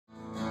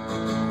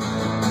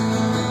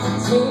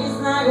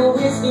tastes like a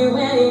whiskey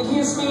when you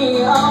kiss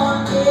me. Oh,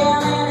 yeah,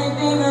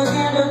 anything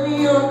again to be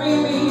your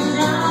baby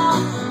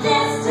now.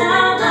 This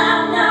time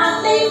I'm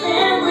not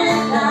leaving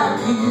without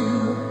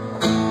you.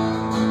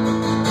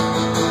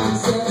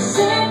 So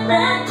sit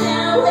back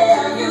down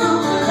where you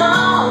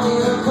belong, in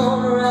the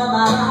corner of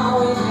my heart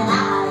with your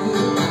high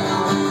heel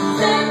down.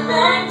 Sit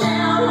back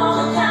down on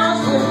the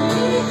couch with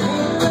me,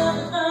 make love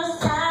the first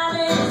time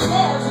it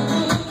says to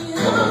me.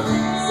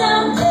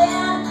 Something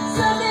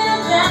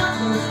about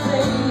this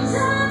place.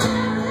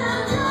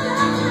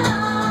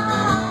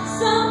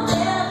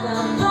 Something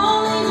about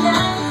lonely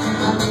nights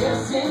I'm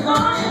missing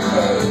on your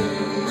face.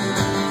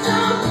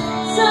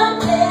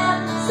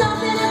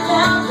 Something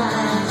about my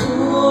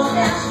cool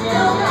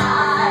Nashville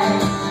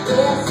life.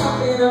 There's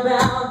something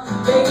about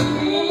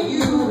baby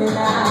you and I.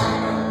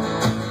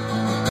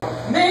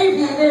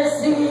 Maybe this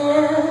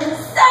is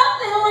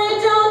something we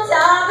do,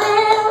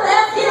 darling.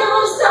 Let's give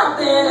them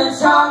something to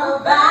talk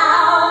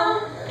about.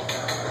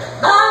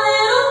 A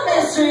little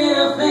mystery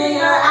to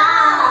figure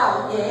out,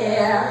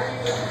 yeah.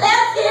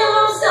 Let's give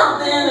them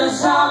something to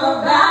talk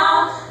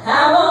about.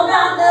 How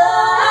about love?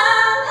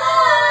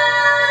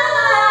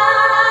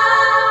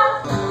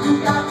 You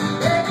got me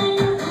begging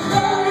you to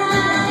stay.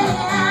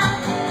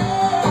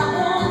 I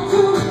want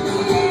to be.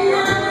 You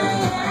got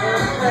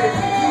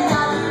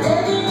me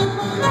begging you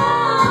to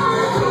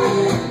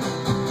stay.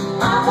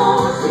 I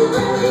want to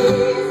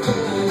release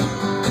me.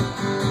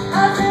 I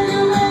tell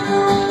you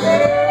every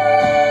day.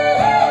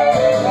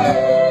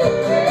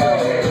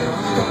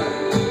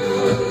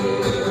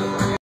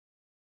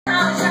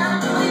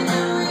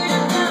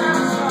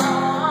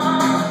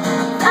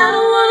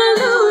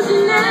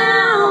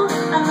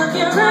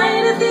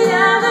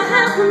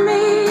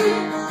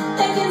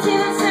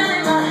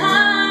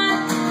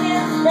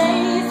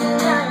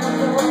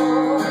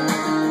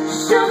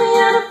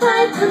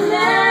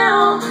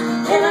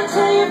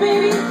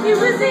 It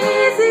was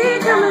easy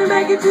coming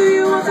back into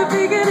you once I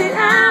figured it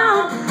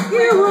out.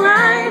 You were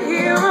right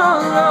here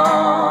all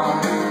along.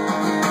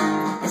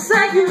 It's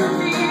like you're a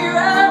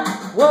mirror.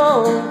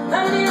 Whoa.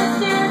 But you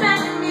stare back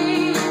at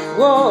me.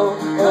 Whoa.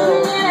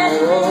 Looking at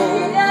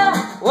me.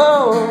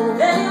 Whoa.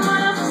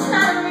 Anyone else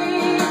inside of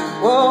me.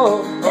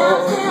 Whoa.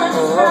 Downstairs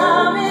is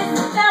promise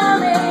that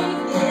we'll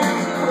make it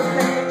to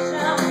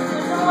perfection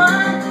with the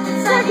one.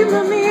 It's like you're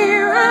a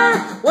mirror.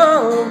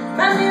 Whoa.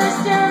 But you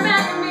stare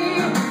back at me.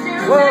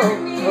 Staring back at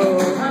me.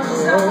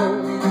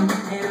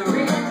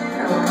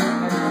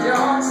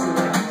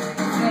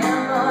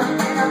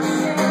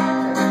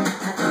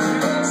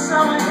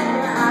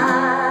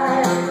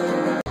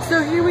 So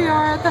here we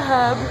are at the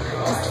hub,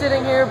 just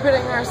sitting here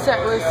putting our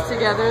set list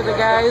together. The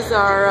guys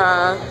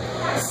are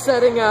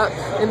setting up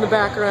in the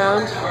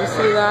background. You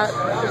see that?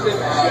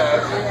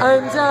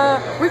 And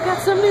we've got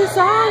some new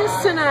songs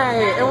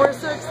tonight, and we're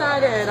so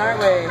excited, aren't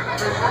we?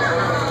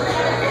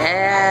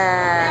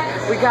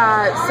 Yeah. We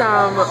got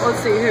some, let's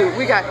see who.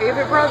 We got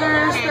Ava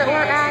Brothers that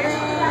we're adding.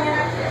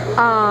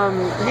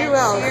 Who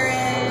else?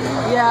 Sheeran.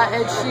 Yeah,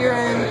 Ed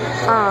Sheeran.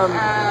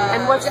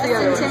 And what's the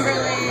other one?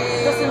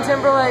 Justin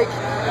Timberlake.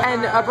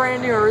 And a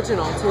brand new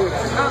original too.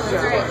 Oh,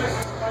 great.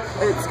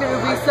 It's gonna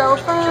be so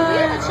fun. Should we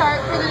have a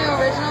chart for the new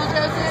original,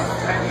 Joseph?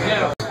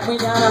 Yeah. We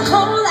got a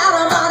whole lot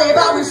of money,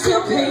 but we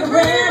still pay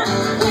rent.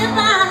 Can't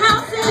buy a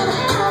house in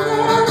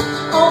heaven.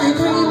 Only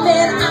 3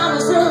 men I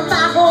was serving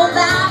my whole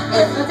life.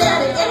 It's my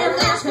daddy and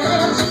Nashville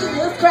and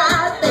Jesus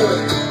Christ,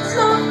 baby.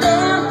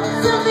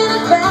 Something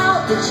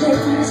about the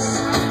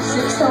chase.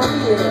 6 whole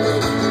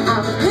years.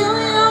 I'm a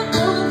million young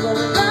woman,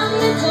 gonna love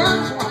you down.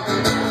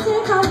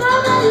 Take all of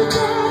your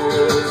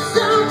days.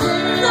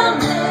 Something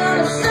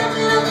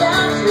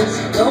about just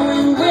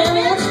knowing when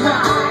it's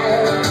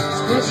right.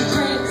 Switch your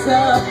drinks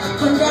up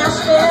for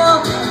Nashville.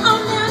 Oh,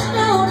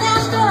 Nashville,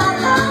 I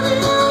love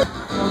you.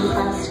 You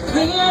have to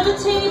clear the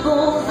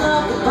tables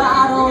of the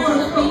bottles and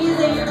the fees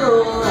they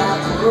roll out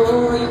the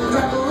roll. You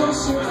couple of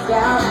ships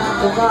down at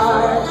the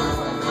bar.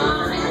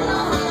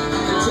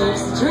 It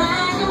takes a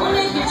drag and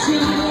make it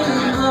cheap.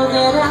 And look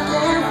at that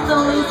there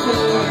slowly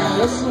fade.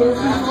 Yes, yes,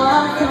 you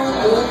are coming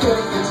with the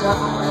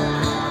guitar.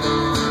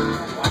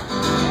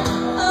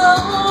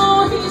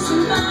 Oh, he's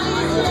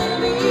somebody's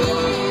baby.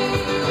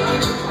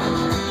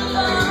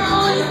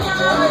 Oh, he's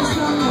gotta be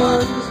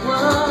someone.